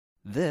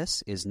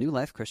This is New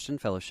Life Christian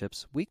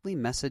Fellowship's weekly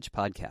message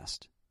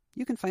podcast.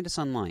 You can find us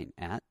online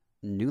at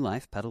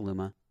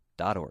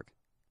newlifepetaluma.org.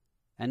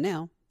 And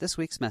now, this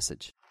week's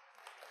message.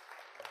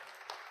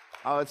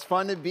 Oh, it's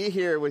fun to be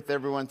here with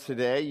everyone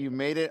today. You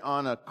made it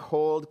on a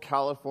cold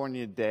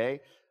California day.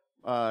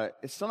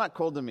 It's still not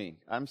cold to me.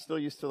 I'm still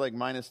used to like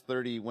minus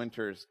 30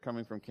 winters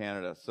coming from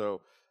Canada.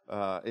 So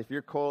if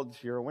you're cold,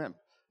 you're a wimp.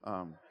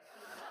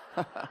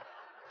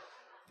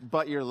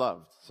 But you're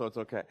loved, so it's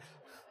okay.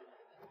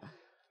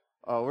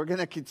 We're going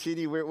to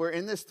continue. We're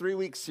in this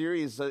 3-week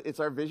series. It's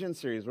our vision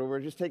series where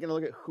we're just taking a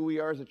look at who we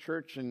are as a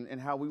church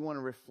and how we want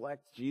to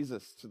reflect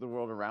Jesus to the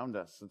world around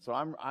us. And so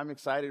I'm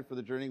excited for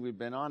the journey we've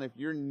been on. If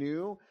you're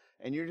new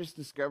and you're just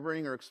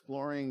discovering or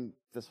exploring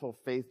this whole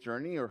faith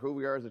journey or who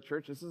we are as a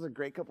church, this is a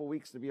great couple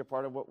weeks to be a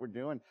part of what we're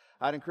doing.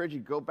 I'd encourage you,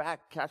 go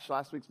back, catch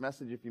last week's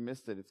message if you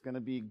missed it. It's going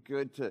to be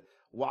good to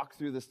walk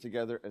through this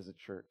together as a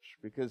church.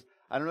 Because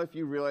I don't know if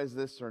you realize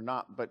this or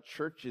not, but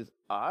church is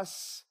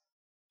us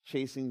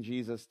chasing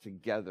Jesus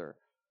together.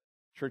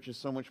 Church is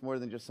so much more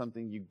than just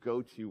something you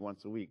go to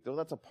once a week, though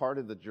that's a part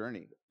of the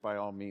journey by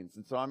all means.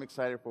 And so I'm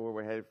excited for where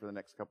we're headed for the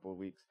next couple of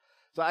weeks.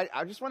 So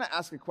I just want to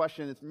ask a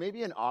question. It's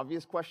maybe an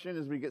obvious question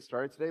as we get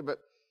started today, but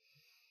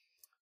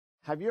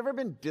have you ever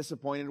been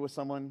disappointed with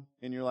someone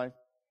in your life?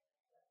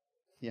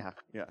 Yeah.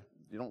 You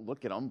don't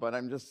look at them, but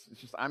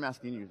I'm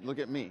asking you. Look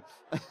at me.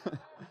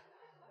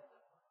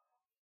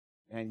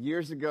 And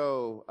years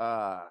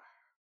ago,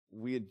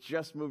 we had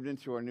just moved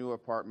into our new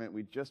apartment.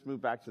 We just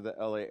moved back to the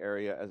LA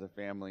area as a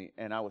family,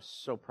 and I was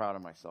so proud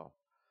of myself.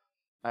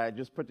 I had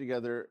just put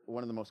together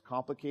one of the most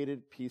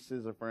complicated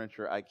pieces of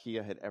furniture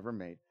IKEA had ever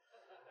made.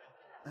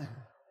 And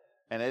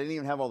I didn't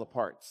even have all the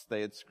parts.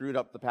 They had screwed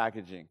up the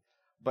packaging.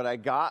 But I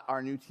got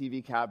our new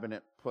TV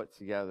cabinet put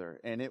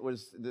together, and it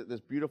was this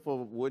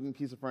beautiful wooden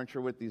piece of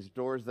furniture with these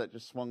doors that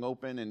just swung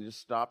open and just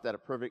stopped at a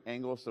perfect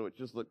angle, so it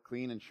just looked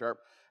clean and sharp.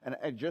 And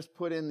I just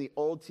put in the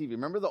old TV.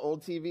 Remember the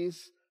old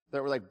TVs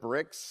that were like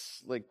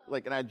bricks?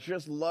 And I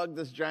just lugged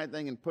this giant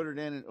thing and put it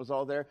in, and it was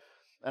all there.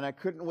 And I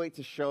couldn't wait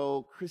to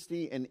show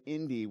Christy and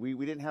Indy. We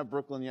didn't have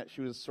Brooklyn yet.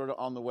 She was sort of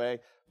on the way.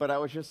 But I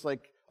was just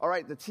like, all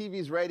right, the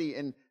TV's ready.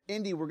 And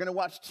Indy, we're going to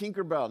watch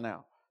Tinkerbell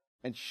now.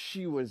 And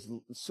she was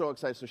so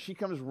excited. So she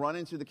comes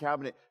running through the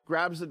cabinet,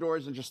 grabs the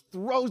doors, and just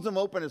throws them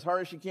open as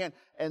hard as she can.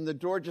 And the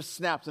door just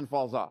snaps and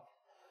falls off.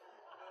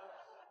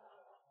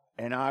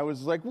 And I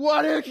was like,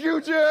 what did you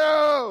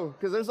do?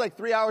 Because there's like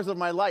 3 hours of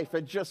my life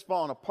had just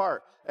fallen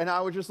apart. And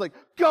I was just like,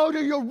 go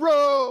to your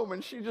room.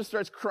 And she just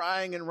starts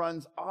crying and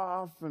runs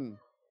off. And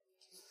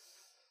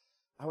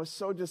I was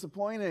so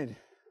disappointed.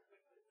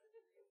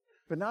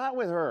 But not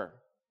with her.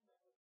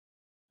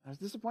 I was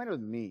disappointed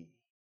with me.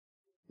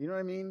 You know what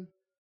I mean?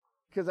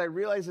 Because I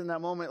realized in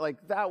that moment,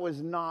 like, that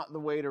was not the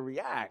way to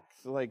react.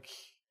 And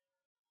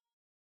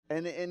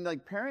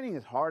parenting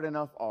is hard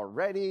enough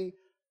already.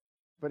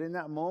 But in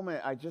that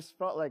moment, I just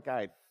felt like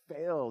I had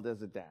failed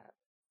as a dad.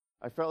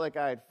 I felt like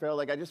I had failed.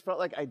 I just felt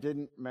like I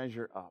didn't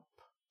measure up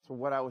to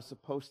what I was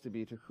supposed to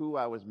be, to who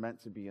I was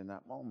meant to be in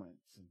that moment.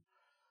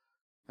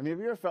 I mean, have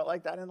you ever felt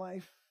like that in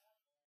life?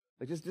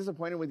 Like just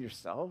disappointed with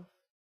yourself?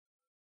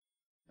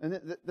 And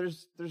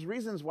there's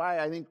reasons why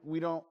I think we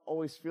don't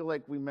always feel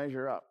like we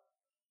measure up.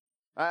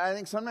 I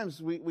think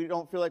sometimes we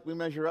don't feel like we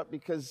measure up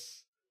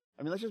because,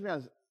 I mean, let's just be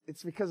honest,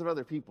 it's because of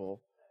other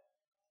people.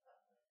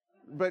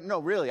 But no,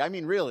 really, I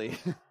mean really.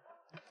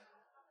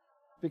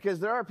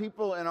 Because there are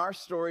people in our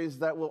stories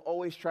that will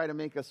always try to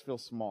make us feel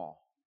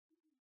small.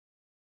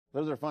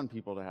 Those are fun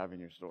people to have in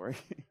your story.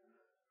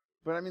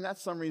 But I mean,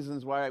 that's some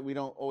reasons why we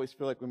don't always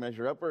feel like we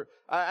measure up. Or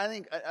I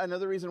think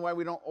another reason why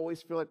we don't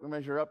always feel like we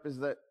measure up is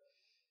that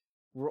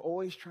we're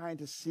always trying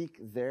to seek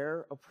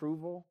their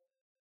approval,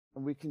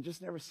 and we can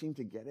just never seem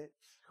to get it,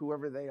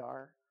 whoever they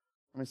are.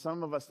 I mean,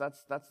 some of us,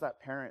 that's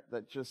that parent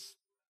that just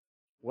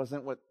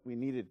wasn't what we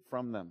needed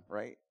from them,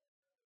 right?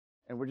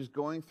 And we're just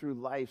going through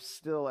life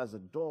still as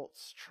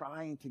adults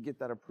trying to get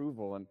that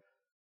approval. And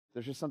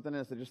there's just something in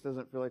us that just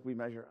doesn't feel like we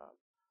measure up.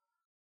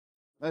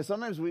 And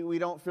sometimes we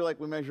don't feel like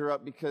we measure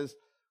up because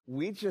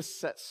we just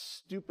set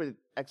stupid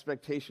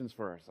expectations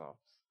for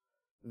ourselves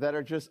that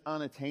are just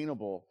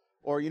unattainable.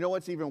 Or you know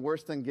what's even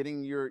worse than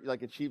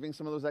achieving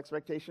some of those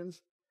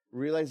expectations?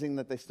 Realizing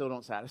that they still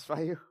don't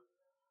satisfy you.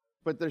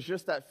 But there's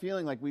just that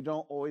feeling like we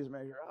don't always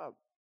measure up.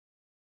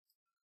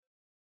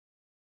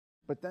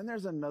 But then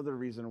there's another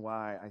reason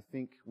why I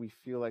think we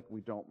feel like we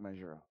don't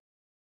measure up.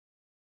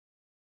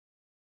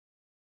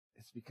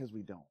 It's because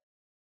we don't.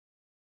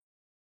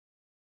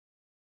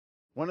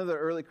 One of the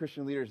early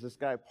Christian leaders, this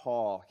guy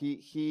Paul,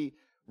 he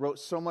wrote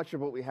so much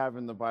of what we have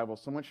in the Bible,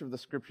 so much of the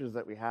scriptures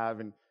that we have,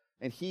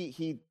 and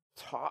he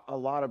taught a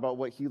lot about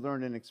what he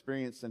learned and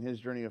experienced in his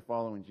journey of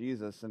following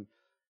Jesus. And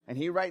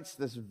he writes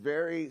this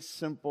very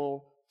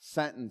simple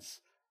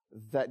sentence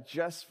that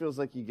just feels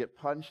like you get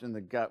punched in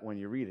the gut when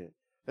you read it.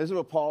 This is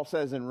what Paul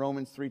says in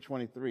Romans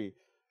 3:23.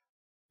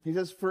 He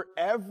says, for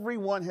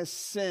everyone has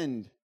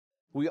sinned.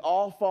 We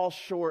all fall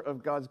short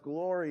of God's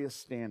glorious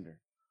standard.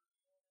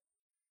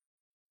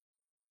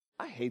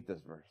 I hate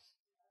this verse.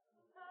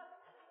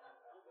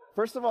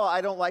 First of all,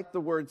 I don't like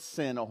the word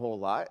sin a whole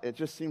lot. It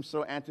just seems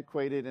so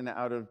antiquated and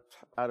out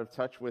of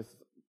touch with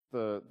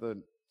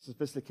the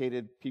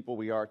sophisticated people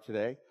we are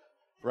today,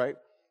 right?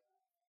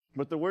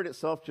 But the word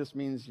itself just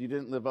means you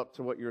didn't live up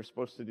to what you were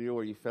supposed to do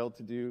or you failed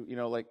to do,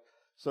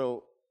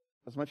 so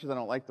as much as I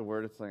don't like the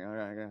word, it's like,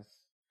 I guess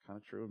kind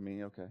of true of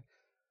me, okay.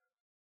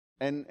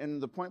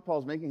 And the point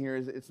Paul's making here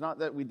is it's not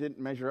that we didn't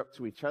measure up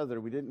to each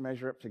other, we didn't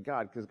measure up to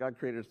God, because God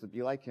created us to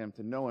be like him,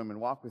 to know him and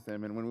walk with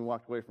him, and when we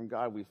walked away from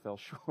God, we fell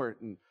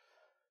short.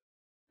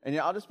 And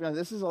I'll just be honest,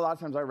 this is a lot of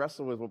times I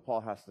wrestle with what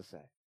Paul has to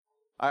say.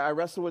 I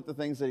wrestle with the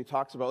things that he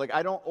talks about. Like,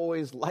 I don't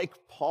always like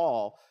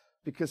Paul,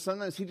 because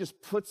sometimes he just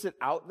puts it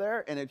out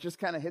there, and it just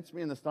kind of hits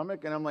me in the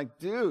stomach, and I'm like,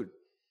 dude,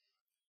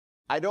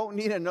 I don't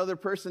need another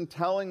person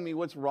telling me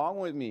what's wrong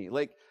with me.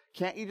 Like,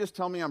 can't you just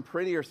tell me I'm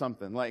pretty or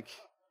something? Like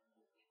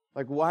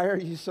why are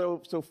you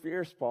so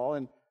fierce,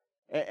 Paul?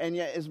 And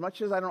yet, as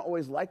much as I don't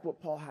always like what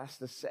Paul has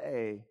to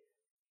say,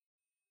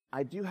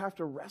 I do have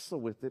to wrestle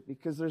with it,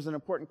 because there's an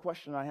important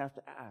question I have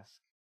to ask.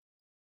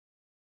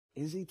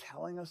 Is he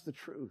telling us the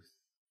truth?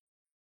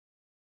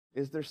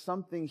 Is there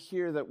something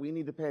here that we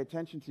need to pay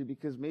attention to,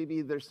 because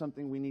maybe there's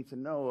something we need to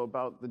know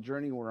about the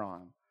journey we're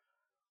on?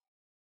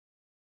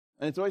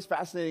 And it's always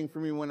fascinating for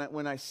me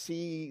when I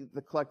see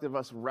the collective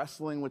us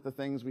wrestling with the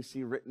things we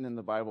see written in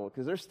the Bible,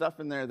 because there's stuff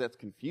in there that's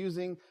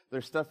confusing.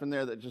 There's stuff in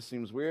there that just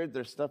seems weird.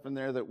 There's stuff in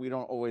there that we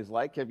don't always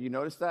like. Have you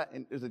noticed that?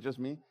 And is it just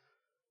me?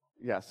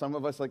 Yeah, some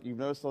of us, you've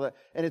noticed all that.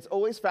 And it's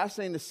always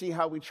fascinating to see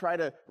how we try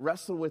to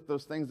wrestle with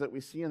those things that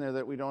we see in there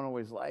that we don't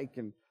always like.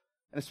 And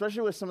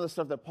especially with some of the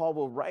stuff that Paul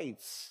will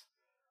write.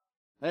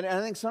 And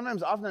I think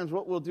oftentimes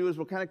what we'll do is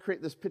we'll kind of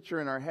create this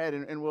picture in our head,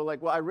 and we're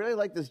like, well, I really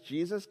like this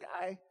Jesus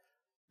guy,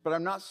 but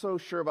I'm not so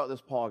sure about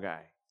this Paul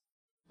guy.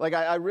 Like,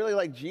 I really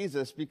like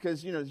Jesus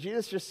because,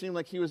 Jesus just seemed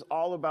like he was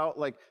all about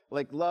like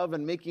love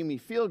and making me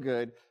feel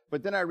good.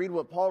 But then I read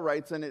what Paul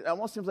writes, and it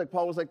almost seems like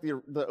Paul was like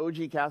the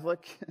OG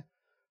Catholic.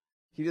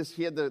 He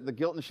had the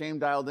guilt and shame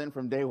dialed in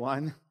from day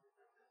one.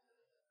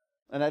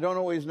 And I don't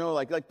always know,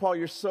 like Paul,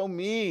 you're so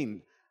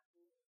mean.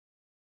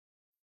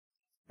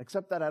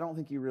 Except that I don't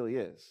think he really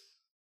is.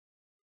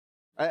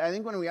 I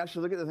think when we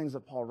actually look at the things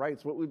that Paul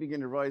writes, what we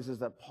begin to realize is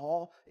that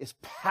Paul is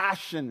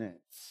passionate.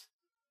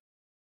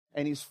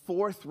 And he's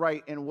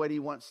forthright in what he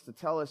wants to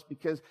tell us,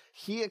 because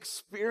he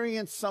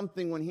experienced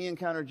something when he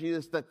encountered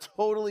Jesus that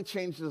totally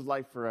changed his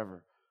life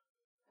forever.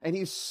 And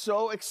he's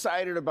so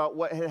excited about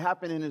what had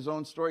happened in his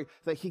own story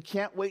that he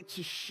can't wait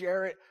to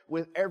share it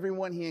with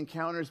everyone he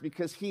encounters,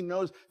 because he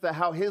knows that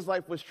how his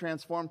life was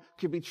transformed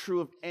could be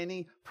true of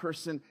any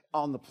person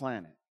on the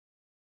planet.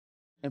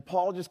 And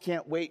Paul just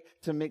can't wait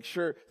to make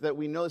sure that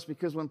we know this,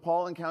 because when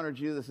Paul encountered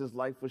Jesus, his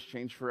life was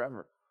changed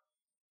forever.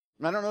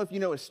 And I don't know if you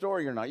know his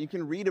story or not. You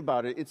can read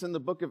about it. It's in the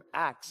book of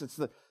Acts. It's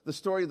the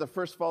story of the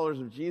first followers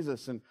of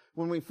Jesus. And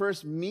when we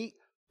first meet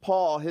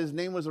Paul, his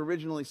name was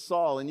originally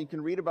Saul, and you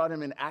can read about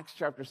him in Acts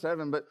chapter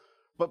 7.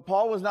 But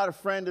Paul was not a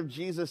friend of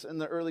Jesus in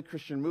the early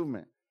Christian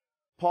movement.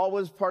 Paul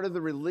was part of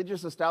the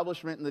religious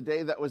establishment in the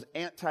day that was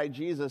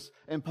anti-Jesus,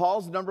 and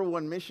Paul's number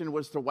one mission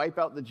was to wipe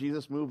out the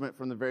Jesus movement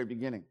from the very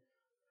beginning.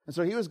 And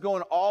so he was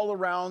going all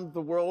around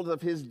the world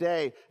of his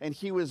day, and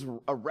he was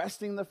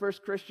arresting the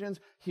first Christians.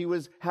 He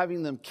was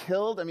having them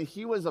killed. I mean,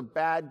 he was a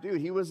bad dude.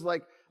 He was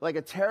like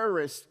a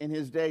terrorist in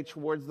his day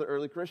towards the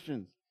early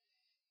Christians.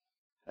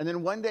 And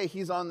then one day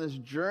he's on this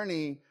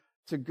journey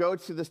to go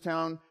to this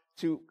town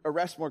to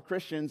arrest more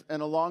Christians,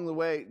 and along the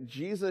way,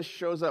 Jesus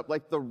shows up,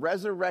 like the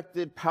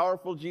resurrected,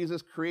 powerful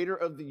Jesus, creator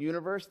of the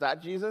universe,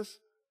 that Jesus,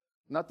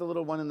 not the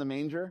little one in the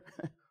manger.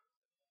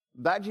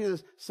 That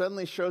Jesus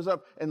suddenly shows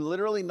up and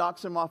literally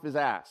knocks him off his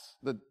ass,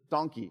 the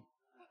donkey.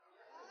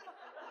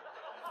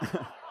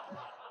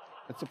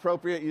 It's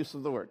appropriate use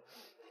of the word.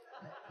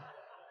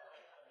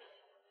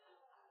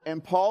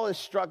 And Paul is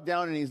struck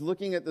down, and he's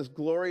looking at this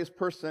glorious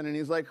person, and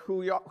he's like,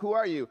 who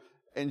are you?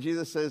 And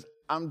Jesus says,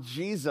 I'm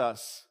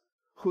Jesus,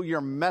 who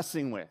you're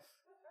messing with.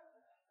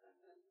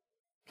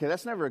 Okay,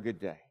 that's never a good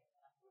day.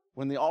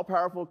 When the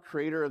all-powerful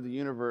creator of the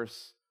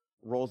universe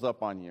rolls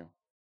up on you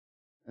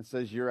and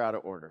says, you're out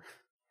of order.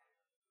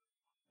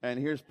 And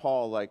here's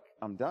Paul like,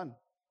 I'm done.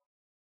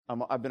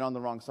 I've been on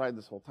the wrong side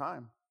this whole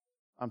time.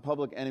 I'm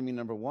public enemy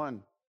number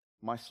one.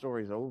 My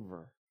story's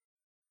over.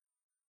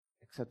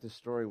 Except this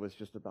story was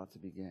just about to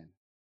begin.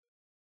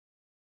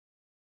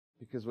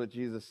 Because what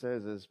Jesus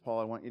says is,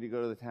 Paul, I want you to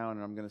go to the town,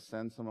 and I'm going to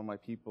send some of my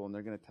people, and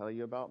they're going to tell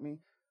you about me.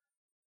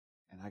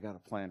 And I got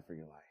a plan for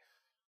your life.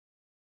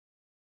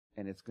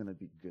 And it's going to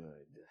be good.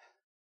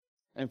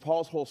 And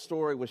Paul's whole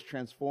story was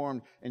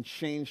transformed and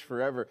changed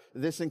forever.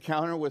 This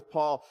encounter with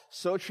Paul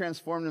so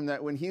transformed him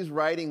that when he's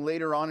writing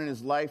later on in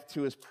his life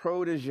to his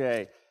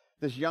protege,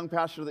 this young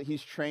pastor that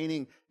he's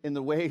training in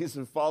the ways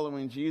of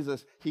following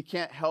Jesus, he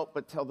can't help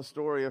but tell the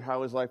story of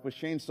how his life was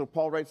changed. So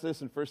Paul writes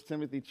this in 1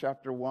 Timothy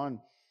chapter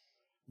 1,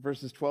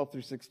 verses 12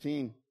 through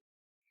 16.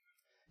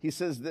 He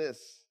says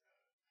this.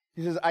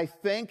 He says, I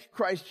thank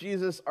Christ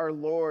Jesus our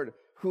Lord,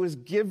 who has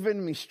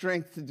given me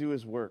strength to do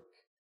his work.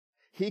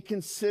 He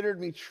considered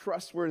me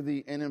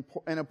trustworthy and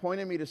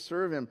appointed me to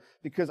serve him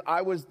because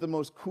I was the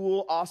most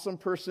cool, awesome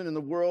person in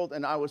the world,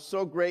 and I was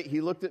so great.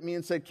 He looked at me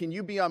and said, "Can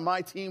you be on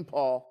my team,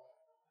 Paul?"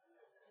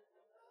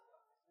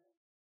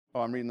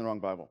 Oh, I'm reading the wrong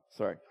Bible.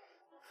 Sorry.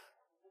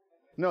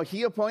 No,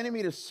 he appointed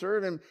me to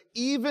serve him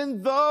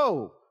even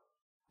though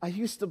I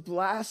used to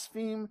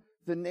blaspheme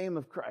the name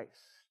of Christ.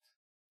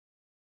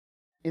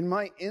 In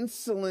my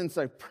insolence,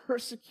 I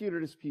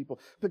persecuted his people,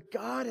 but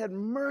God had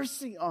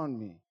mercy on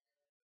me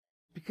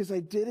because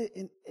I did it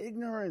in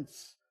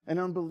ignorance and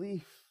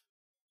unbelief.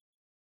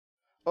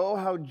 Oh,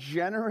 how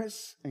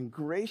generous and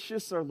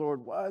gracious our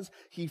Lord was.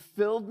 He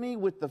filled me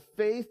with the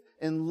faith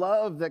and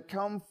love that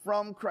come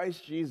from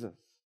Christ Jesus.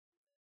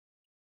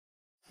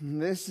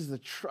 And this is a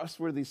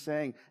trustworthy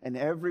saying, and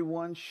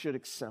everyone should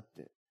accept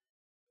it.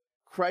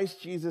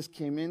 Christ Jesus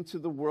came into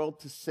the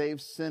world to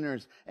save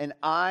sinners, and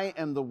I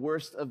am the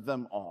worst of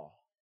them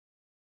all.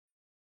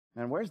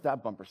 And where's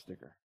that bumper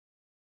sticker?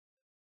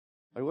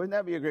 Like, wouldn't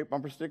that be a great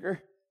bumper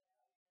sticker?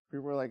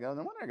 People were like, "Oh,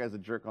 no wonder that guy's a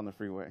jerk on the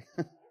freeway."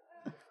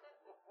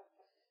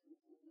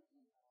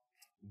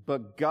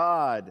 But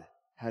God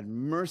had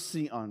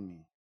mercy on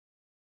me.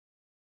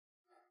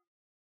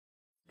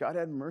 God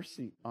had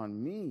mercy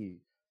on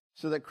me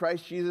so that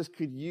Christ Jesus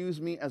could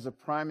use me as a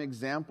prime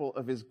example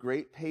of his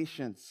great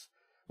patience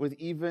with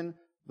even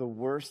the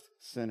worst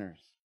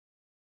sinners.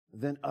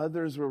 Then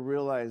others will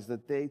realize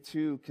that they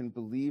too can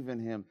believe in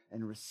him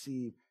and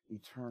receive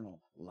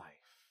eternal life.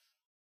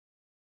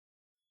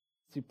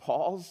 See,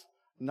 Paul's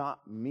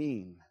not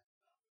mean.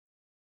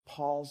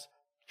 Paul's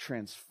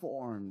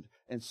transformed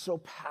and so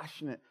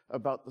passionate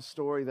about the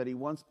story that he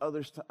wants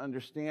others to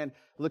understand.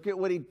 Look at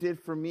what he did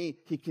for me.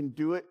 He can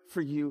do it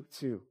for you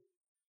too.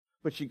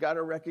 But you got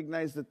to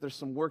recognize that there's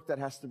some work that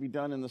has to be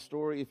done in the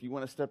story if you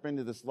want to step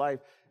into this life.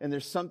 And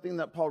there's something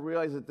that Paul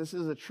realized, that this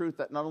is a truth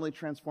that not only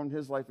transformed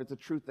his life, it's a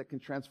truth that can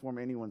transform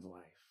anyone's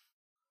life.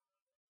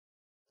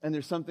 And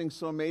there's something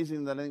so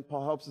amazing that I think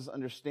Paul helps us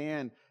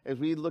understand as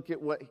we look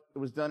at what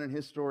was done in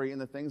his story and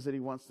the things that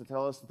he wants to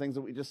tell us, the things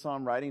that we just saw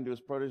him writing to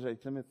his protege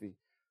Timothy.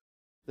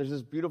 There's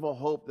this beautiful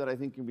hope that I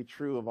think can be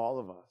true of all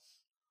of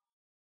us.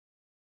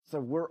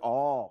 So we're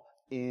all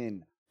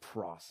in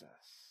process.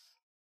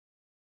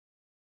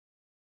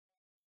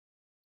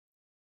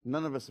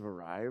 None of us have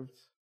arrived.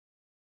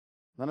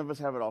 None of us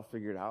have it all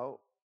figured out.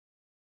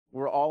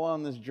 We're all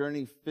on this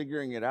journey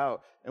figuring it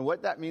out. And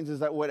what that means is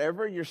that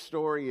whatever your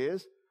story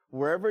is,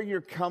 wherever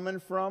you're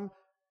coming from,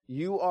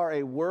 you are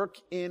a work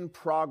in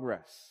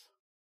progress.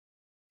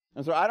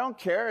 And so I don't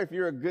care if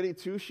you're a goody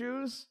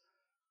two-shoes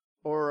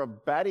or a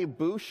baddie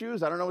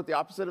boo-shoes. I don't know what the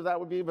opposite of that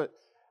would be, but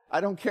I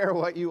don't care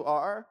what you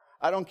are.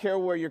 I don't care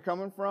where you're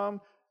coming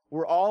from.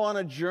 We're all on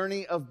a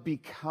journey of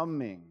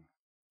becoming.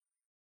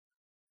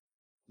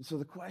 And so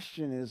the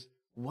question is,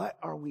 what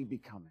are we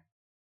becoming?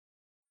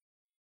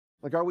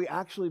 Like, are we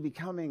actually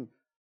becoming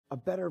a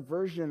better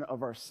version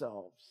of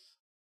ourselves?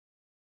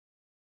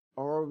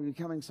 Or are we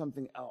becoming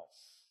something else?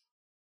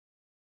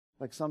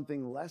 Like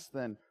something less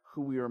than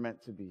who we are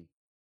meant to be?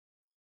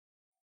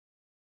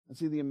 And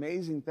see, the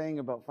amazing thing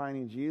about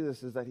finding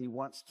Jesus is that he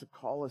wants to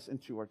call us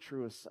into our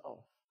truest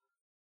self.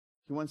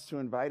 He wants to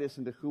invite us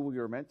into who we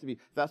are meant to be.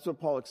 That's what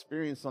Paul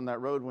experienced on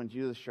that road when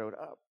Jesus showed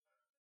up.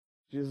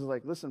 Jesus is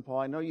like, "Listen, Paul,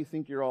 I know you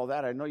think you're all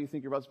that. I know you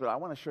think you're about this, but I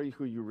want to show you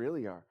who you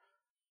really are.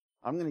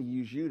 I'm going to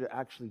use you to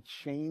actually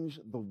change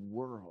the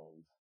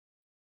world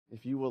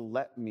if you will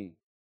let me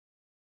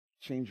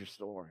change your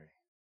story."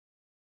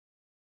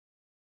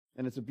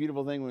 And it's a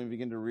beautiful thing when we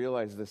begin to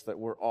realize this, that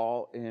we're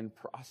all in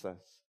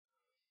process.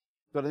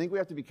 But I think we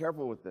have to be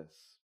careful with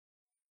this.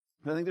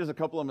 I think there's a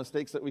couple of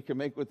mistakes that we can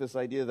make with this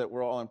idea that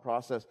we're all in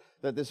process,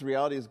 that this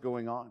reality is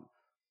going on.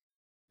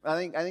 I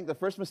think the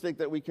first mistake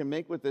that we can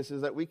make with this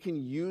is that we can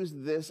use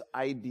this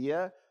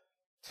idea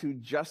to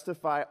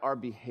justify our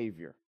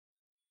behavior.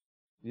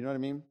 You know what I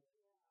mean?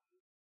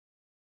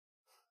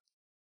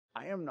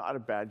 I am not a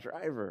bad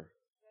driver.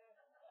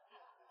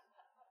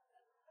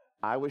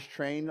 I was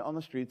trained on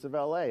the streets of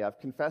LA. I've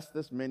confessed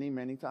this many,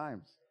 many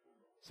times.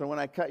 So when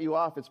I cut you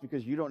off, it's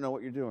because you don't know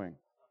what you're doing.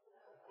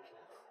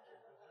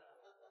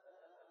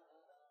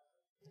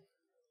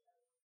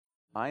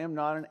 I am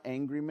not an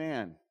angry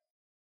man.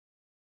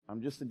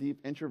 I'm just a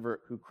deep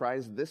introvert who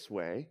cries this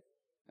way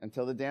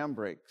until the dam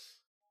breaks.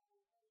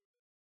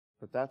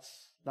 But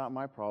that's not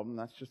my problem.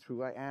 That's just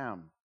who I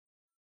am.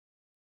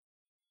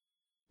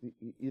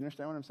 You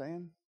understand what I'm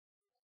saying?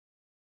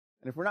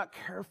 And if we're not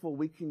careful,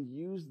 we can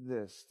use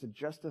this to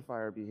justify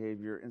our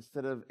behavior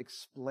instead of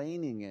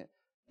explaining it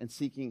and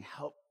seeking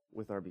help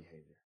with our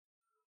behavior.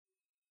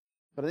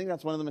 But I think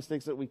that's one of the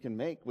mistakes that we can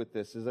make with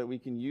this, is that we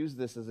can use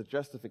this as a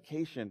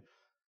justification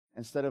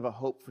instead of a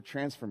hope for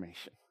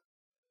transformation.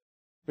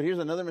 But here's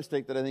another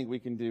mistake that I think we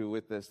can do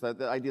with this, that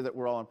the idea that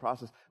we're all in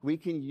process. We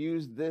can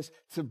use this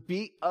to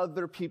beat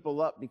other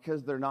people up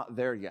because they're not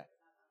there yet,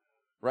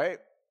 right?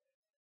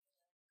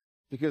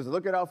 Because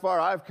look at how far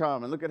I've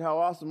come and look at how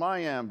awesome I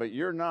am, but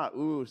you're not.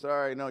 Ooh,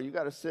 sorry, no, you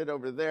got to sit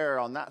over there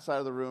on that side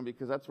of the room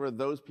because that's where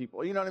those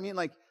people, you know what I mean?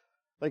 Like,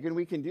 Like, and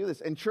we can do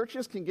this. And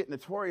churches can get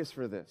notorious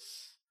for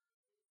this.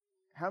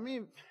 How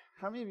many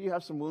of you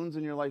have some wounds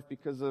in your life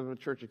because of a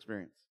church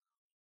experience?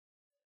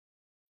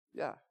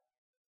 Yeah.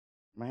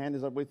 My hand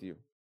is up with you.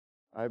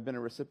 I've been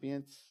a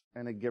recipient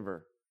and a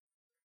giver.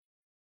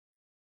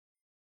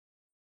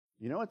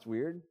 You know what's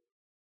weird?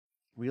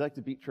 We like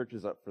to beat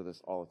churches up for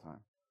this all the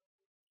time.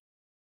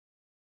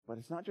 But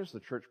it's not just a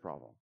church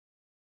problem.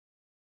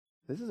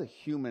 This is a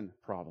human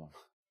problem.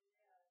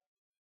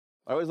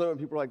 I always love when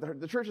people are like,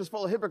 the church is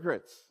full of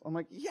hypocrites. I'm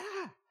like,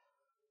 yeah.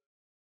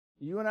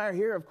 You and I are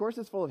here. Of course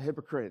it's full of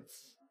hypocrites.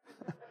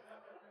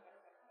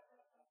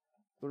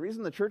 The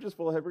reason the church is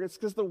full of hypocrites is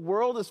because the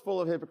world is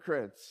full of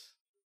hypocrites.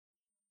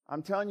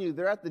 I'm telling you,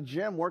 they're at the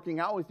gym working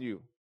out with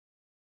you.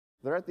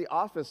 They're at the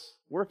office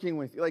working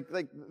with you.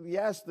 Like,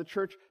 yes, the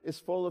church is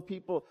full of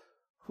people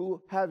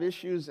who have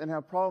issues and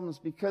have problems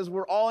because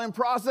we're all in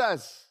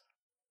process.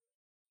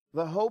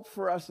 The hope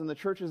for us in the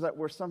church is that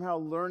we're somehow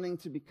learning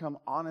to become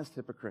honest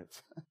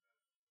hypocrites.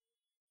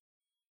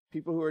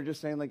 People who are just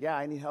saying like, yeah,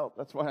 I need help.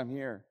 That's why I'm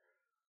here.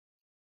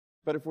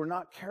 But if we're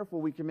not careful,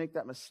 we can make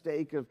that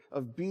mistake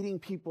of beating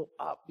people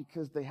up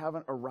because they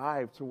haven't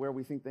arrived to where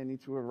we think they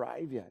need to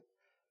arrive yet.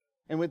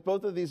 And with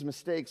both of these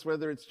mistakes,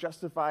 whether it's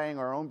justifying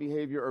our own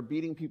behavior or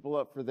beating people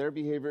up for their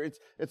behavior,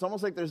 it's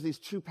almost like there's these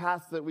two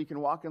paths that we can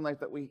walk in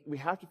life that we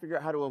have to figure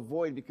out how to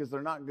avoid because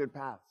they're not good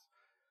paths.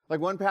 Like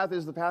one path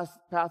is the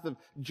path of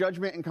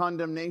judgment and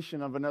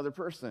condemnation of another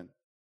person.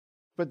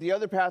 But the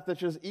other path that's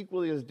just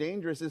equally as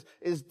dangerous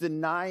is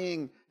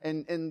denying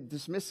and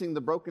dismissing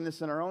the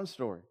brokenness in our own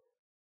story.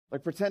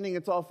 Like pretending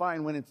it's all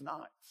fine when it's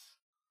not.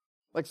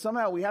 Like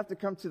somehow we have to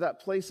come to that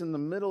place in the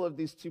middle of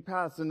these two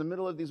paths, in the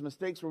middle of these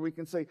mistakes where we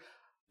can say,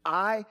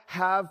 I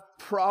have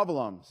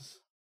problems.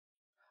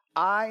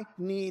 I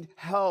need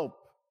help.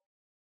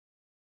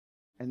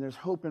 And there's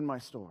hope in my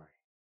story.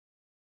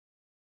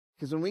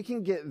 Because when we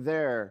can get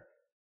there,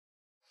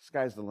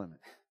 sky's the limit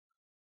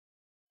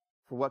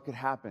for what could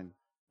happen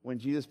when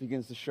Jesus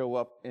begins to show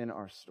up in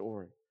our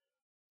story.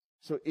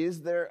 So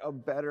is there a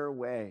better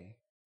way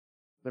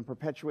than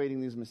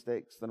perpetuating these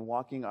mistakes, than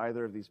walking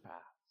either of these paths?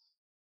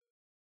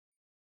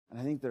 And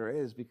I think there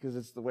is, because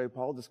it's the way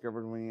Paul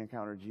discovered when he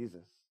encountered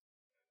Jesus.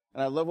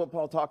 And I love what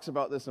Paul talks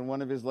about this in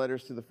one of his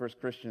letters to the first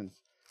Christians.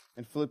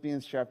 In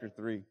Philippians chapter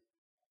 3,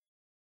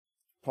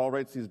 Paul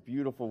writes these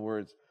beautiful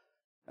words.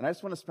 And I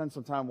just want to spend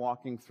some time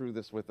walking through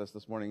this with us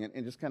this morning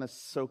and just kind of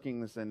soaking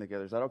this in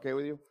together. Is that okay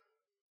with you?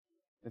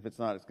 If it's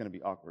not, it's going to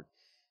be awkward.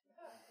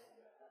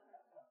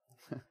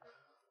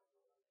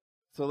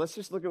 So let's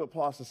just look at what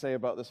Paul has to say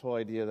about this whole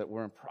idea that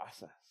we're in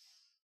process.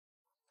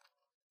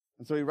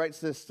 And so he writes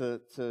this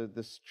to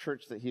this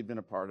church that he'd been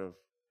a part of.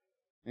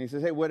 And he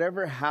says, hey,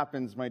 whatever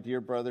happens, my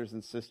dear brothers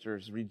and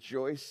sisters,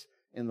 rejoice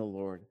in the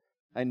Lord.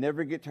 I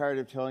never get tired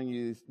of telling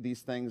you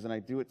these things, and I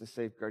do it to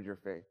safeguard your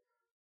faith.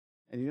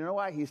 And you know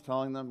why he's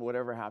telling them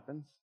whatever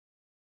happens?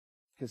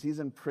 Because he's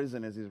in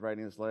prison as he's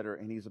writing this letter,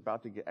 and he's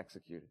about to get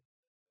executed.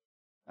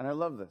 And I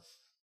love this.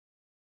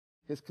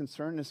 His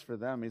concern is for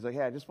them. He's like,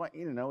 hey, I just want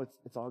you to know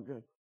it's all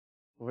good.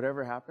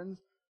 Whatever happens,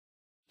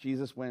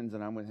 Jesus wins,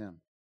 and I'm with him.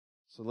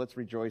 So let's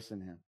rejoice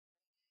in him.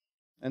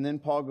 And then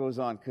Paul goes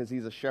on, because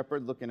he's a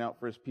shepherd looking out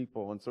for his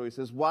people. And so he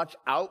says, watch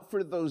out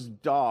for those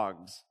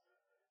dogs,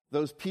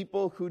 those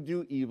people who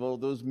do evil,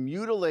 those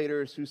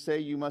mutilators who say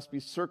you must be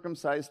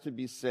circumcised to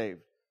be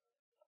saved.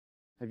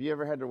 Have you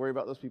ever had to worry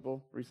about those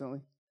people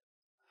recently?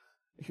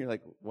 You're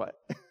like, what?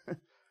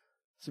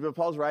 So, but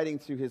Paul's writing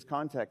to his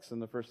context in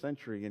the first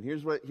century, and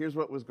here's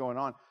what was going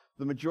on.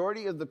 The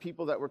majority of the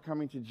people that were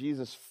coming to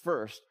Jesus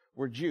first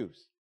were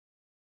Jews,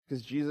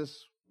 because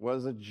Jesus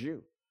was a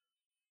Jew.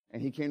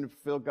 And he came to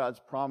fulfill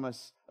God's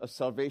promise of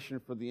salvation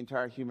for the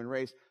entire human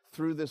race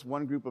through this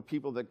one group of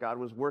people that God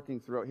was working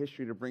throughout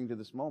history to bring to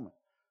this moment.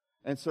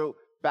 And so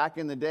back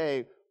in the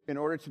day, in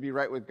order to be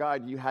right with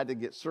God, you had to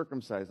get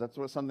circumcised. That's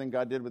something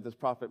God did with his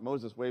prophet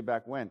Moses way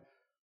back when.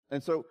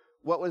 And so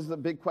what was the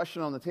big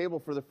question on the table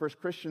for the first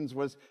Christians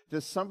was,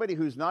 does somebody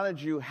who's not a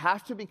Jew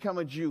have to become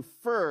a Jew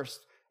first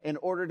in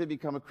order to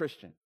become a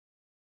Christian?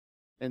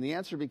 And the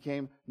answer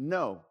became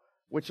no,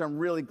 which I'm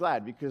really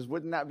glad, because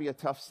wouldn't that be a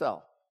tough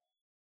sell?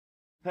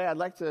 Hey, I'd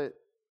like to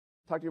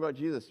talk to you about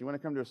Jesus. You want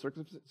to come to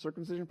a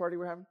circumcision party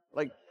we're having?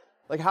 Like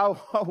how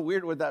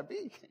weird would that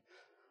be?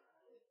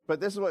 But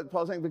this is what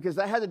Paul's saying, because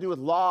that had to do with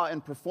law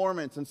and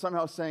performance and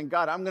somehow saying,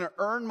 God, I'm going to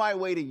earn my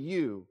way to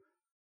you.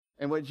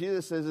 And what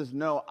Jesus says is,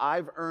 no,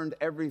 I've earned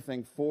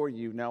everything for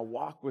you. Now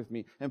walk with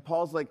me. And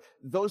Paul's like,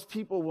 those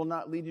people will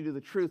not lead you to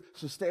the truth,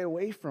 so stay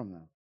away from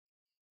them.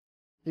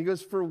 He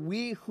goes, for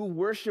we who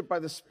worship by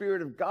the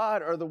Spirit of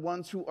God are the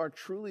ones who are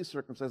truly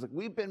circumcised. Like,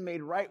 we've been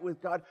made right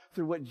with God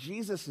through what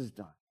Jesus has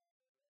done.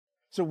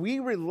 So we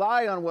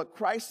rely on what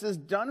Christ has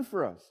done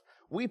for us.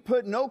 We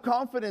put no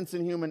confidence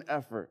in human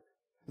effort,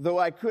 though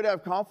I could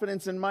have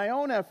confidence in my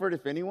own effort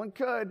if anyone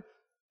could.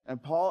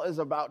 And Paul is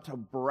about to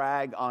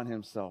brag on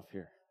himself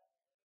here.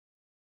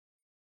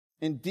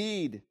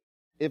 Indeed,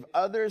 if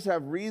others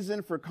have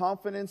reason for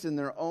confidence in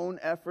their own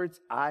efforts,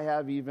 I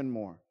have even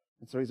more.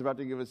 And so he's about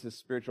to give us his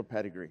spiritual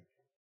pedigree.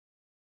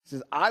 He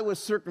says, I was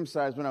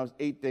circumcised when I was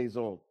 8 days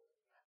old.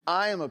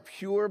 I am a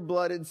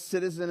pure-blooded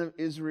citizen of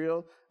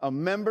Israel, a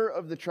member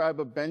of the tribe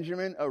of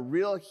Benjamin, a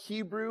real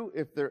Hebrew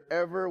if there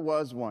ever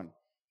was one.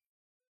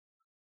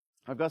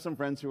 I've got some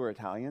friends who are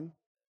Italian,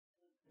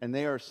 and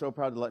they are so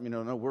proud to let me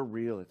know, no, we're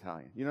real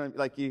Italian. You know,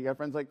 like you have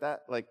friends like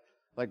that? Like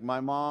my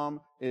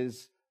mom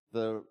is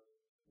the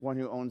one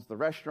who owns the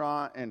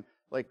restaurant, and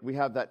like we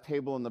have that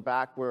table in the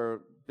back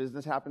where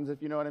business happens,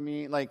 if you know what I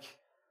mean. Like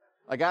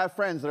I have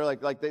friends that are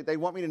like they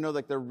want me to know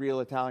like they're real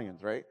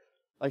Italians, right?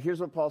 Like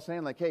here's what Paul's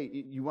saying, like, hey,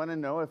 you want to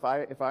know if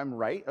I'm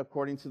right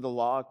according to the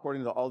law,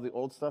 according to all the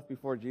old stuff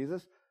before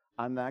Jesus?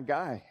 I'm that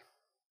guy.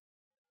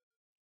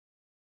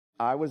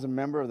 I was a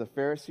member of the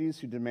Pharisees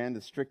who demand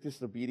the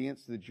strictest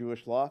obedience to the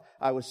Jewish law.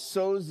 I was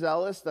so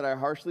zealous that I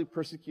harshly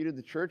persecuted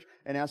the church,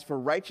 and as for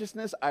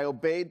righteousness, I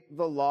obeyed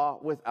the law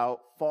without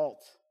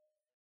fault.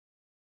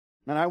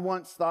 And I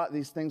once thought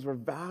these things were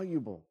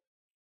valuable,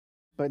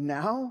 but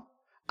now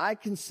I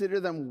consider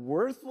them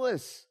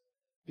worthless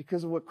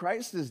because of what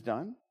Christ has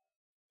done.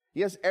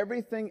 Yes,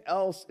 everything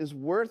else is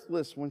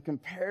worthless when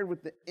compared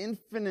with the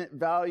infinite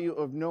value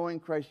of knowing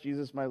Christ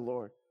Jesus, my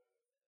Lord.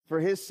 For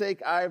his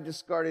sake, I have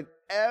discarded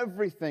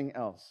everything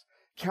else,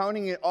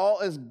 counting it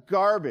all as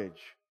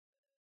garbage,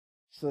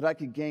 so that I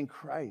could gain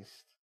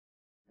Christ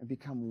and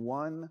become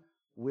one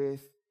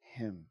with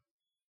him.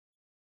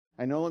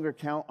 I no longer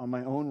count on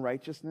my own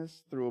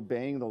righteousness through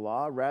obeying the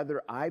law.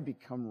 Rather, I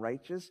become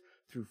righteous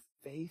through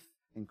faith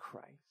in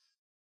Christ.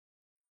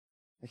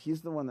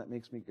 He's the one that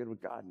makes me good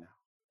with God now.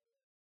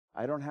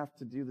 I don't have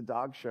to do the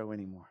dog show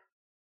anymore.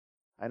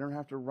 I don't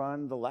have to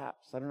run the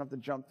laps. I don't have to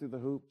jump through the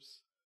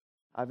hoops.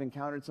 I've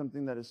encountered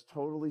something that has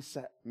totally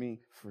set me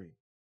free.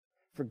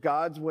 For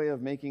God's way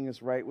of making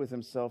us right with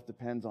himself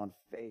depends on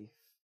faith.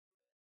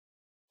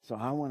 So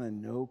I want to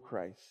know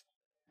Christ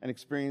and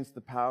experience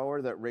the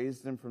power that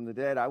raised him from the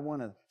dead. I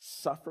want to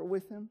suffer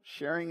with him,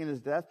 sharing in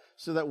his death,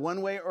 so that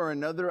one way or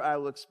another I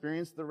will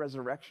experience the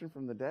resurrection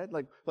from the dead.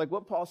 Like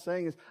what Paul's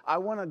saying is, I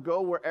want to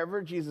go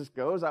wherever Jesus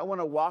goes. I want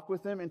to walk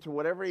with him into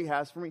whatever he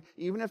has for me,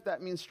 even if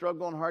that means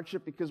struggle and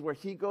hardship, because where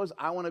he goes,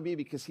 I want to be,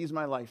 because he's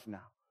my life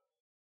now.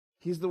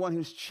 He's the one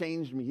who's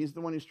changed me. He's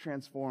the one who's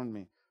transformed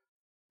me.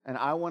 And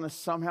I want to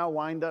somehow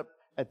wind up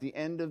at the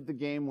end of the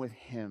game with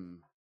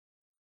him.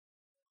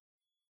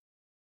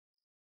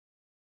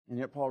 And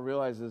yet Paul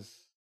realizes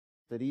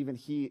that even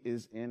he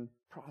is in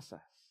process.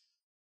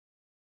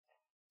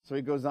 So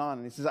he goes on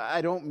and he says,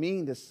 I don't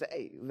mean to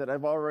say that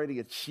I've already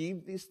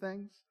achieved these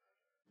things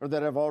or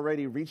that I've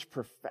already reached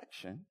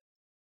perfection,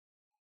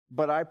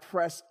 but I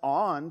press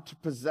on to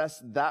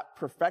possess that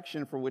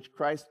perfection for which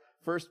Christ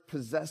first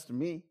possessed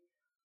me.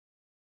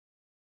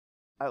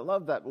 I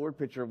love that word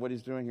picture of what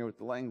he's doing here with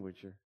the language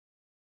here.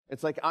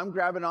 It's like I'm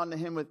grabbing onto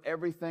him with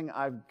everything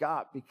I've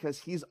got because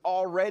he's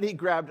already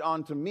grabbed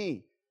onto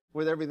me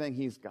with everything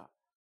he's got.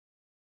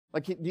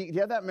 Like, do you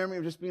have that memory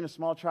of just being a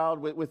small child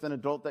with an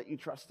adult that you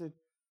trusted?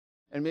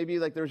 And maybe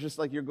like there's just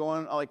like you're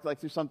going like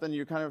through something,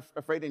 you're kind of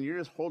afraid, and you're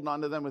just holding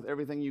on to them with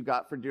everything you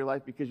got for dear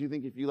life because you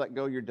think if you let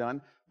go, you're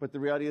done. But the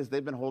reality is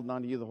they've been holding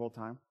on to you the whole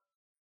time.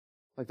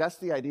 Like that's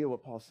the idea of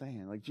what Paul's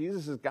saying. Like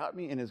Jesus has got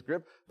me in his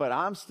grip, but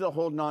I'm still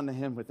holding on to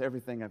him with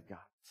everything I've got.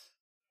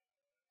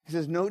 He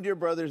says, no, dear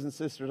brothers and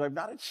sisters, I've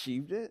not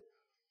achieved it,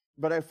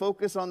 but I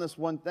focus on this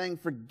one thing,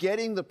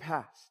 forgetting the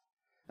past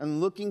and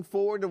looking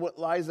forward to what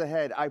lies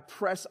ahead. I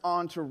press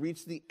on to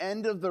reach the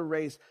end of the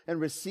race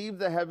and receive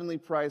the heavenly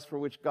prize for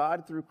which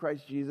God, through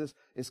Christ Jesus,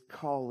 is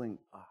calling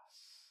us.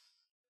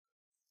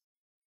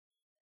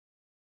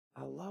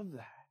 I love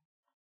that.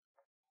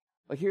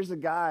 Like here's a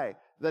guy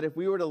that if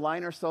we were to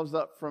line ourselves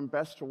up from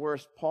best to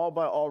worst, Paul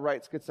by all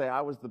rights could say,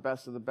 I was the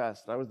best of the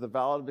best. I was the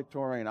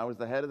valedictorian. I was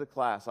the head of the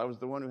class. I was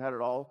the one who had it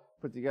all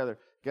put together.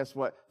 Guess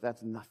what?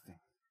 That's nothing.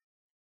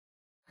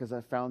 Because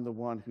I found the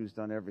one who's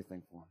done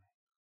everything for me.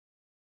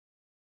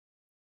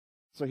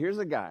 So here's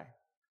a guy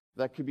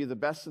that could be the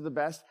best of the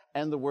best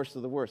and the worst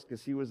of the worst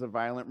because he was a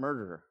violent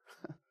murderer.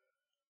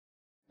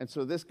 And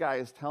so this guy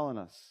is telling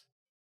us,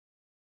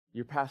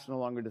 your past no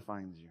longer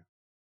defines you.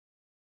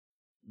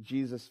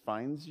 Jesus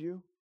finds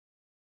you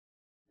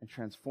and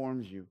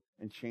transforms you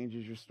and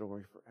changes your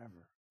story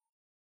forever.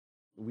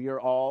 We are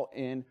all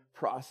in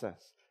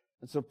process.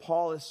 And so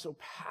Paul is so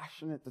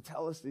passionate to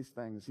tell us these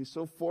things. He's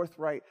so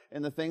forthright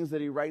in the things that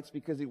he writes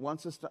because he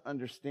wants us to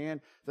understand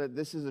that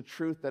this is a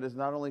truth that has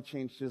not only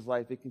changed his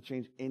life, it can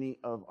change any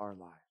of our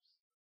lives.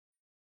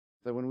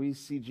 That when we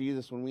see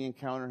Jesus, when we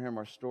encounter him,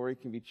 our story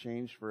can be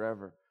changed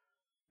forever.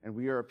 And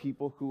we are a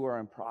people who are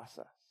in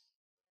process.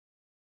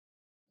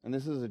 And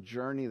this is a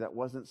journey that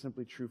wasn't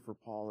simply true for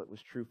Paul. It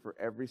was true for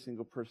every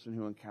single person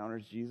who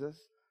encounters Jesus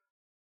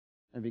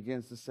and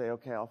begins to say,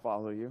 okay, I'll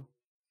follow you.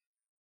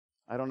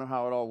 I don't know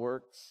how it all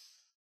works.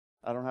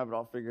 I don't have it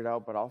all figured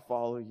out, but I'll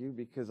follow you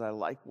because I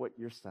like what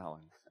you're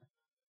selling.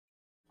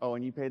 Oh,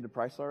 and you paid the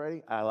price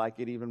already? I like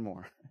it even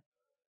more.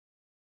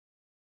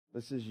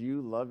 This is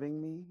you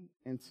loving me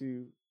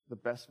into the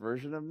best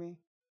version of me.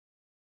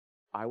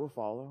 I will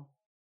follow.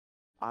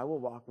 I will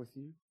walk with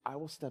you. I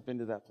will step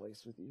into that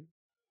place with you.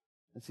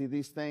 And see,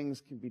 these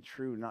things can be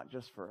true not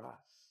just for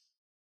us.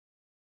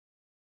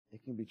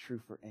 It can be true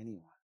for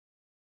anyone.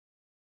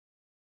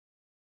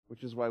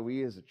 Which is why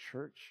we as a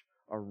church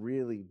are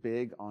really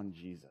big on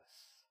Jesus.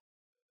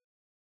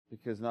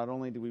 Because not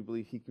only do we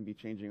believe he can be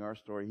changing our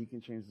story, he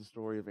can change the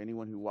story of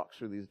anyone who walks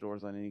through these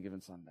doors on any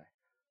given Sunday.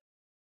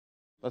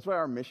 That's why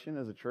our mission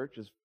as a church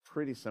is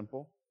pretty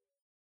simple.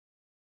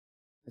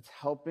 It's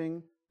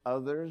helping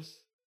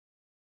others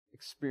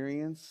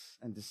experience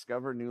and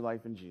discover new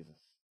life in Jesus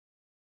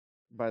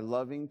by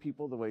loving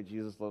people the way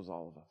Jesus loves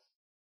all of us.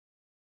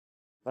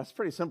 That's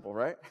pretty simple,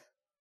 right?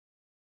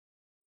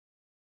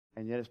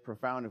 And yet it's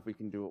profound if we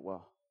can do it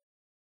well.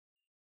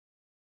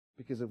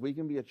 Because if we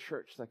can be a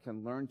church that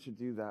can learn to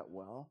do that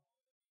well,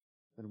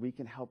 then we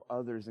can help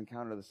others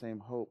encounter the same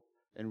hope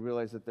and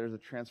realize that there's a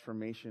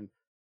transformation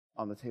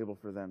on the table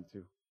for them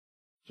too.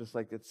 Just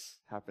like it's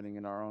happening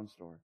in our own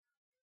story.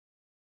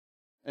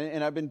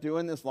 And I've been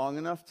doing this long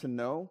enough to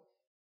know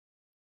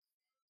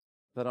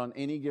that on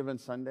any given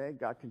Sunday,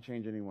 God can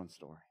change anyone's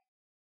story.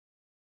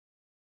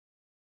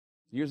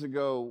 Years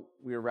ago,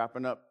 we were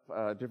wrapping up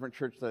a different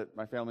church that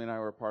my family and I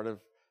were a part of,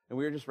 and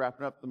we were just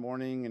wrapping up the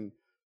morning and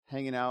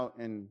hanging out,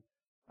 and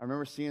I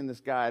remember seeing this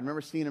guy. I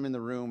remember seeing him in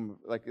the room.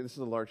 Like, this is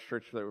a large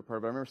church that we're part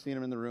of, but I remember seeing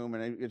him in the room,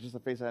 and it's just a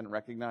face I hadn't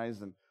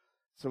recognized, and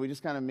so we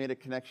just kind of made a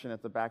connection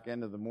at the back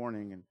end of the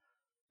morning,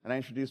 and I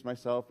introduced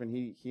myself, and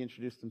he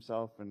introduced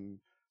himself, and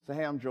said,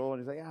 "Hey, I'm Joel,"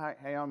 and he's like, "Yeah, hi,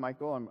 hey, I'm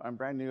Michael. I'm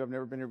brand new. I've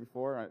never been here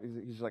before."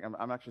 He's like,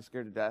 "I'm actually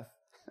scared to death,"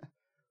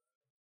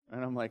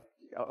 and I'm like,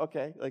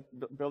 "Okay, like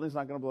building's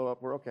not going to blow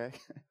up. We're okay."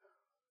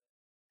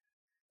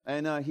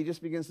 And he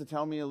just begins to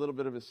tell me a little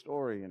bit of his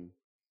story, and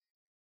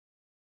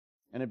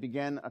it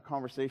began a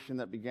conversation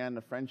that began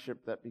a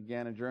friendship that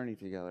began a journey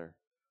together.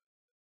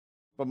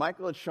 But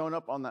Michael had shown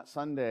up on that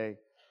Sunday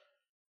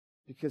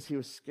because he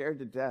was scared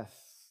to death.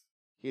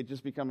 He had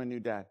just become a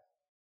new dad.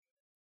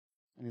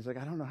 And he's like,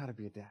 "I don't know how to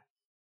be a dad.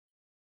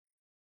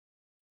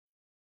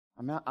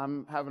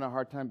 I'm having a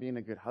hard time being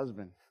a good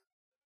husband.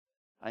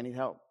 I need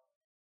help."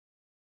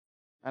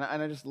 And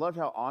I just loved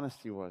how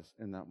honest he was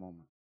in that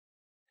moment.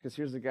 Because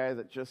here's a guy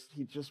that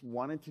he just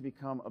wanted to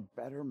become a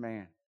better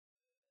man.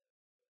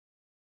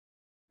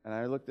 And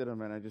I looked at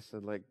him and I just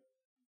said, like,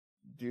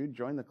 "Dude,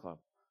 join the club.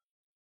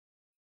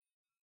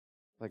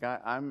 Like,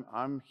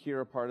 I'm here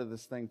a part of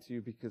this thing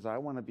too because I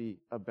want to be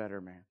a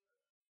better man.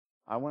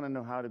 I want to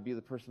know how to be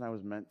the person I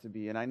was meant to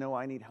be, and I know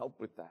I need help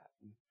with that."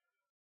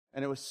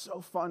 And it was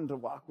so fun to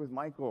walk with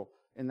Michael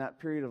in that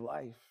period of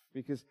life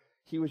because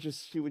he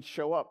would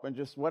show up and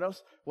just, what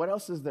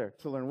else is there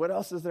to learn? What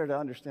else is there to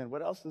understand?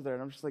 What else is there?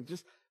 And I'm just like,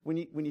 just when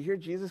you hear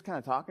Jesus kind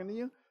of talking to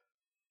you,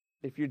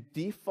 if your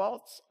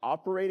default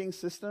operating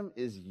system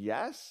is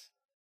yes,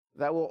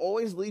 that will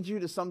always lead you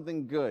to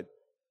something good.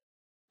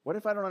 What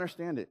if I don't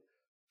understand it?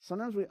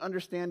 Sometimes we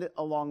understand it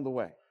along the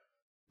way.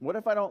 What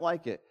if I don't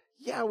like it?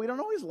 Yeah, we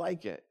don't always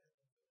like it.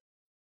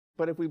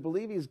 But if we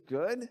believe he's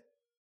good,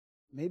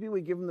 maybe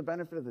we give him the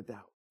benefit of the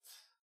doubt.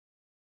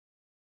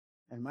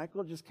 And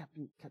Michael just kept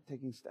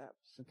taking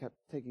steps and kept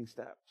taking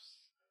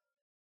steps.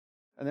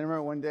 And then I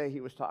remember one day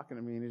he was talking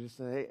to me and he just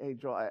said, hey,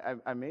 Joel,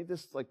 I made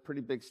this like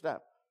pretty big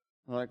step.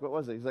 I'm like, "What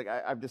was it?" He's like,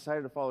 I've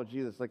decided to follow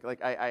Jesus.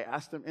 Like I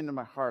asked him into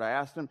my heart. I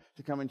asked him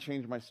to come and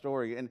change my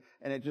story. And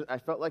I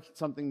felt like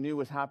something new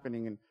was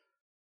happening.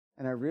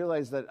 And I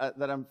realized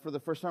that I'm, for the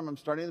first time, I'm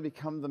starting to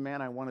become the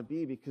man I want to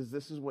be because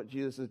this is what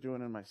Jesus is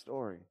doing in my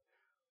story.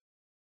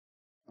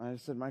 And I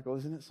just said, "Michael,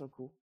 isn't it so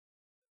cool?"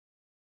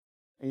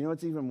 And you know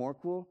what's even more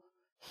cool?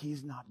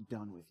 He's not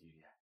done with you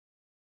yet.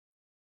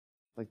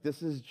 Like,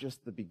 this is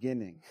just the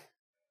beginning.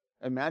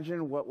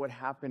 Imagine what would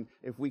happen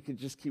if we could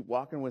just keep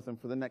walking with him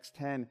for the next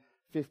 10,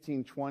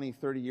 15, 20,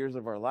 30 years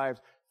of our lives.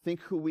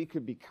 Think who we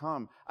could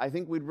become. I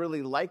think we'd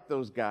really like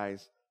those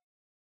guys.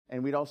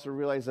 And we'd also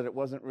realize that it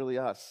wasn't really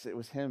us. It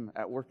was him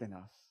at work in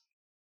us.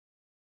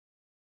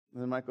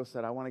 And then Michael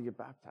said, "I want to get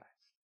baptized."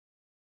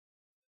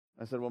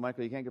 I said, "Well,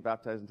 Michael, you can't get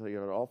baptized until you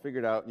have it all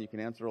figured out and you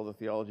can answer all the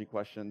theology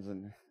questions."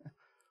 And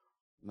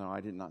no,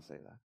 I did not say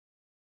that.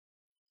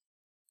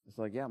 It's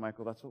like, yeah,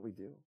 Michael, that's what we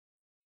do.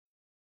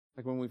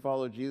 Like when we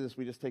follow Jesus,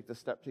 we just take the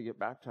step to get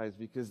baptized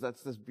because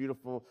that's this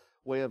beautiful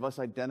way of us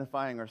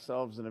identifying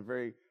ourselves in a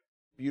very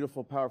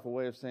beautiful, powerful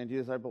way of saying,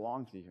 "Jesus, I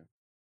belong to you."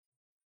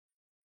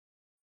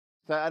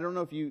 So I don't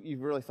know if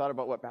you've really thought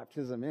about what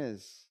baptism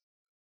is,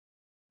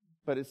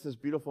 but it's this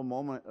beautiful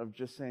moment of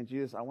just saying,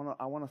 "Jesus, I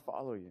want to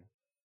follow you."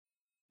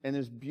 And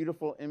there's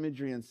beautiful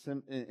imagery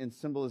and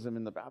symbolism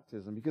in the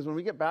baptism. Because when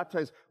we get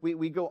baptized,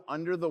 we go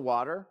under the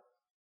water,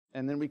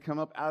 and then we come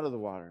up out of the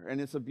water. And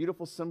it's a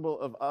beautiful symbol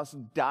of us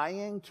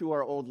dying to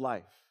our old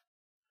life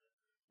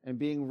and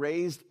being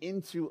raised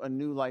into a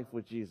new life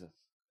with Jesus.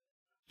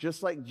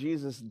 Just like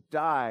Jesus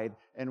died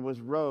and was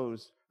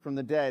rose from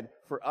the dead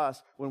for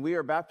us, when we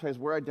are baptized,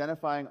 we're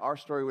identifying our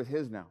story with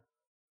his now.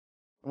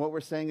 And what we're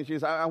saying is,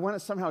 Jesus, I want to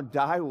somehow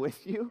die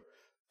with you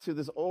to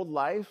this old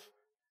life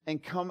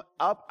and come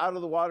up out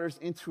of the waters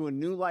into a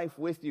new life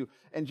with you.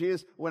 And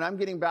Jesus, when I'm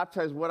getting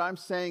baptized, what I'm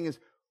saying is,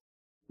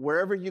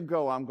 wherever you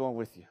go, I'm going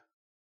with you.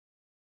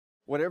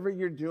 Whatever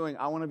you're doing,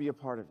 I want to be a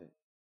part of it.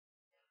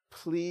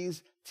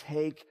 Please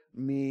take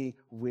me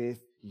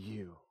with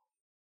you.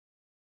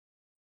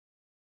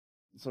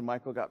 So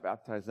Michael got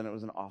baptized, and it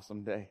was an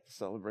awesome day to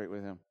celebrate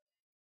with him.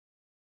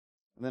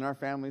 And then our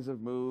families have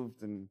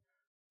moved, and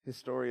his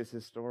story is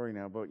his story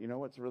now. But you know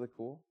what's really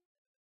cool?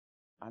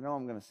 I know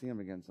I'm going to see him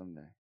again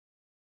someday.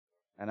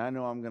 And I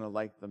know I'm going to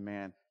like the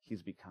man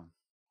he's become.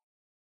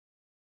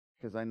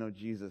 Because I know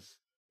Jesus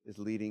is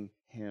leading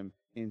him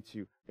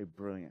into a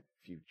brilliant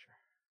future.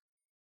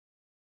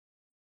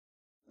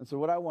 And so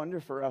what I wonder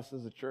for us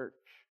as a church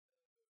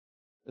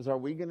is, are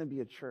we going to be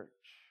a church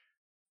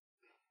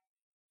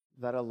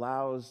that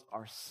allows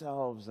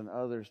ourselves and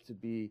others to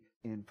be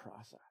in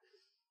process?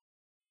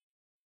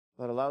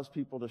 That allows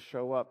people to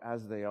show up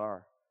as they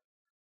are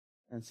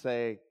and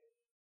say,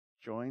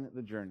 join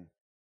the journey.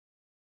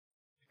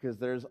 Because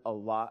there's a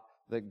lot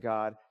that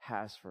God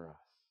has for us.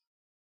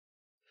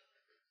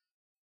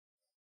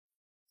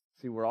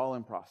 See, we're all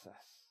in process.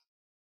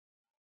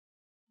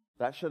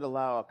 That should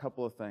allow a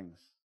couple of things.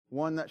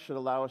 One, that should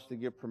allow us to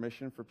give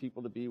permission for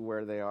people to be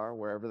where they are,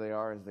 wherever they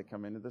are as they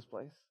come into this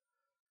place.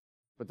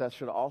 But that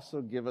should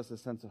also give us a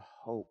sense of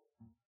hope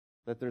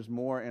that there's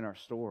more in our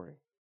story.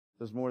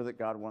 There's more that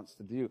God wants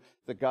to do,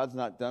 that God's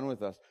not done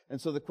with us. And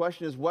so the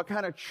question is, what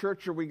kind of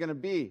church are we going to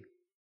be?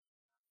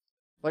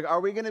 Like,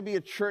 are we going to be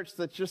a church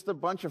that's just a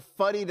bunch of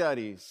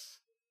fuddy-duddies,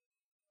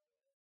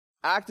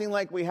 acting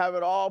like we have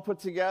it all put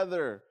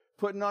together,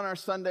 putting on our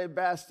Sunday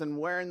best and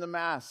wearing the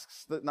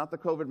masks, not the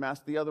COVID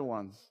mask, the other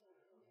ones?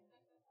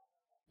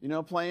 You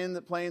know, playing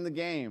the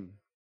game.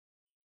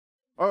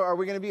 Or are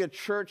we going to be a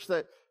church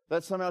that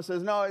somehow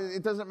says, no,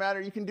 it doesn't matter.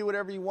 You can do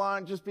whatever you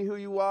want. Just be who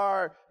you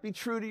are. Be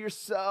true to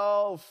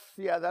yourself.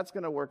 Yeah, that's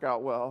going to work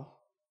out well.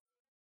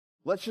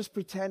 Let's just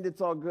pretend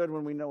it's all good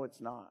when we know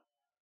it's not.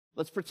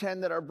 Let's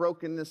pretend that our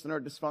brokenness and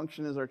our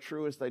dysfunction is our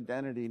truest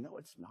identity. No,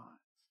 it's not.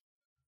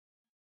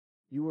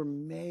 You were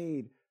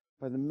made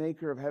by the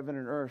maker of heaven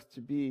and earth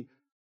to be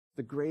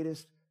the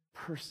greatest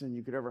person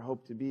you could ever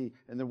hope to be.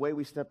 And the way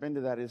we step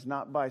into that is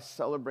not by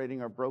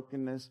celebrating our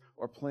brokenness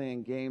or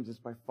playing games. It's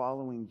by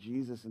following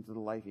Jesus into the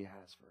life he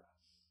has for us.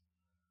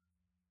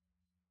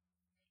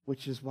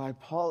 Which is why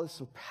Paul is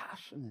so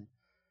passionate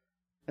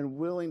and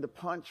willing to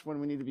punch when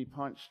we need to be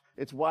punched.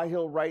 It's why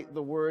he'll write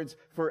the words,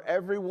 for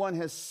everyone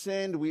has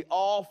sinned. We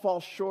all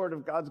fall short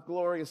of God's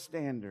glorious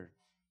standard.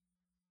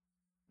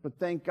 But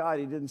thank God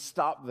he didn't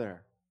stop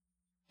there.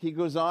 He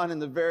goes on in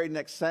the very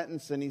next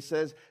sentence and he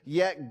says,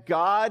 yet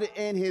God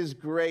in his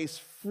grace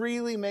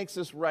freely makes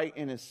us right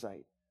in his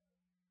sight.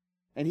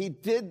 And he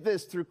did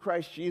this through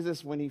Christ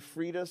Jesus when he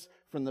freed us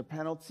from the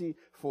penalty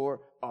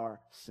for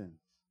our sins.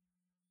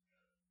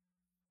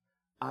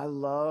 I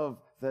love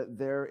that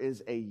there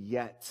is a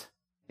yet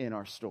in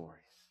our stories.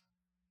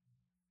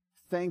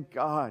 Thank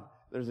God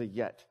there's a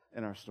yet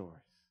in our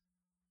stories.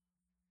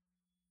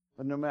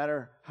 But no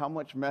matter how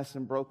much mess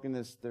and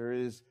brokenness there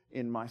is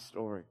in my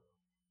story,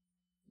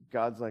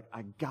 God's like,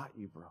 I got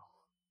you, bro.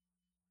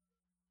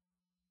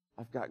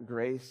 I've got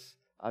grace.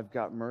 I've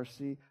got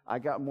mercy. I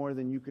got more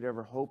than you could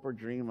ever hope or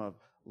dream of.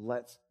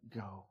 Let's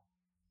go.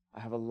 I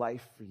have a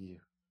life for you.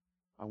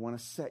 I want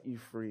to set you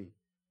free.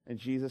 And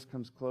Jesus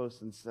comes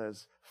close and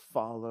says,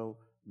 follow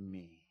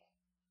me.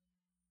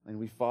 And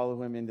we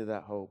follow him into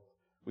that hope.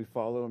 We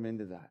follow him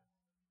into that.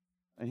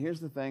 And here's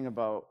the thing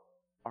about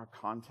our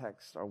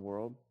context, our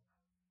world.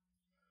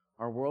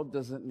 Our world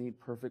doesn't need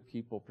perfect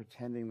people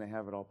pretending they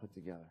have it all put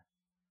together.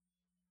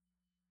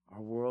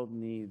 Our world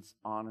needs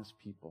honest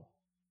people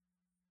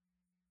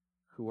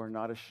who are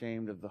not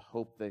ashamed of the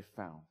hope they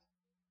found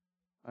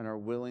and are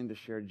willing to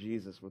share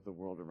Jesus with the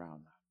world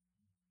around them.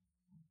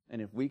 And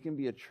if we can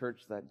be a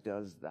church that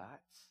does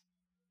that,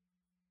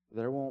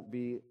 there won't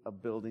be a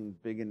building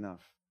big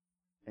enough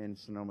in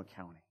Sonoma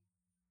County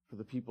for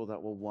the people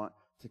that will want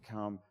to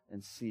come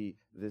and see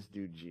this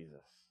dude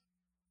Jesus,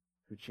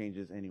 who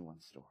changes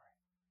anyone's story.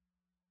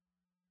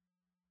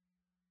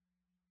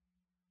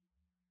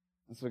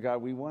 And so,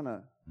 God, we want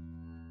to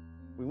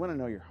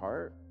know your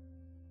heart.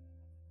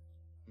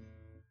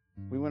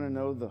 We want to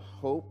know the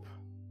hope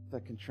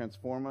that can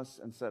transform us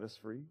and set us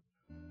free.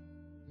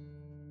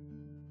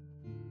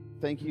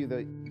 Thank you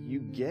that you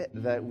get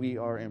that we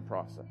are in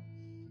process.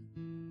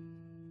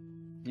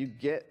 You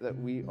get that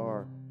we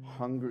are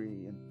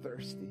hungry and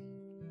thirsty.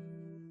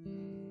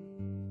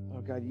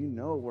 Oh, God, you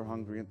know we're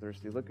hungry and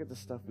thirsty. Look at the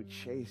stuff we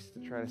chase to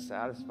try to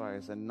satisfy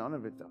us, and none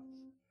of it does.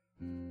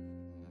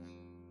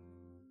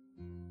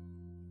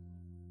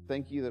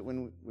 Thank you that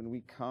when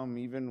we come,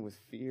 even with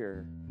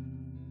fear,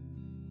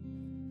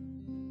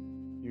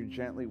 you're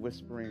gently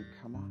whispering,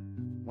 come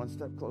on, one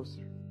step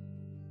closer.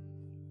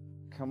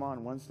 Come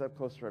on, one step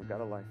closer. I've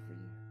got a life for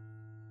you.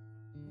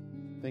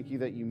 Thank you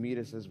that you meet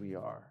us as we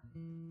are.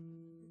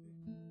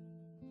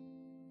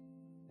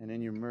 And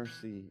in your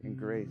mercy and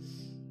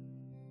grace,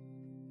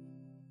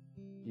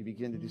 you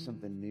begin to do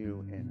something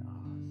new in us.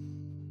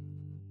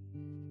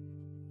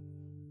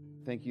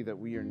 Thank you that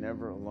we are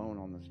never alone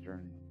on this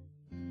journey.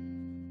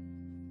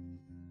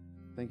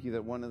 Thank you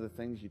that one of the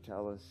things you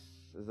tell us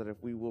is that if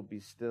we will be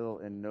still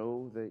and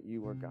know that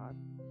you are God,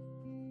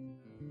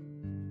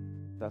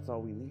 that's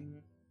all we need.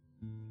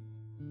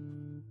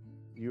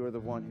 You are the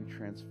one who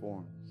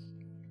transforms.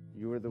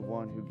 You are the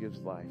one who gives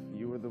life.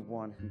 You are the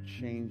one who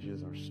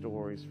changes our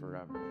stories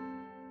forever.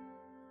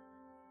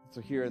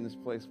 So here in this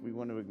place, we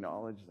want to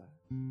acknowledge that.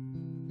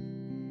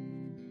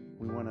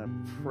 We want to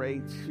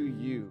pray to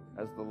you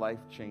as the life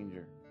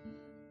changer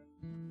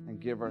and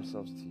give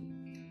ourselves to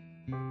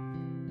you.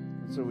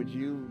 And so would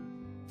you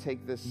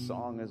take this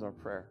song as our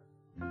prayer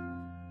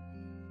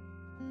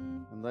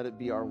and let it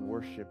be our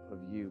worship of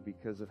you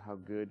because of how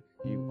good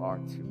you are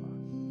to us.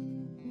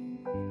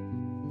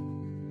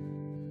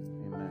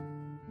 Amen.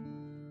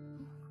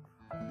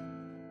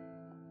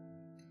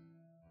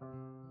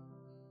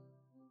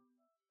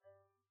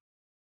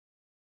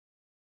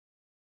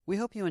 We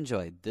hope you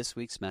enjoyed this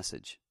week's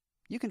message.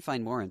 You can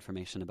find more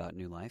information about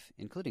New Life,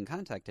 including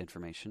contact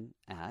information,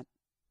 at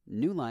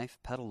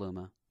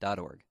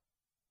newlifepetaluma.org.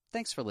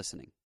 Thanks for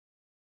listening.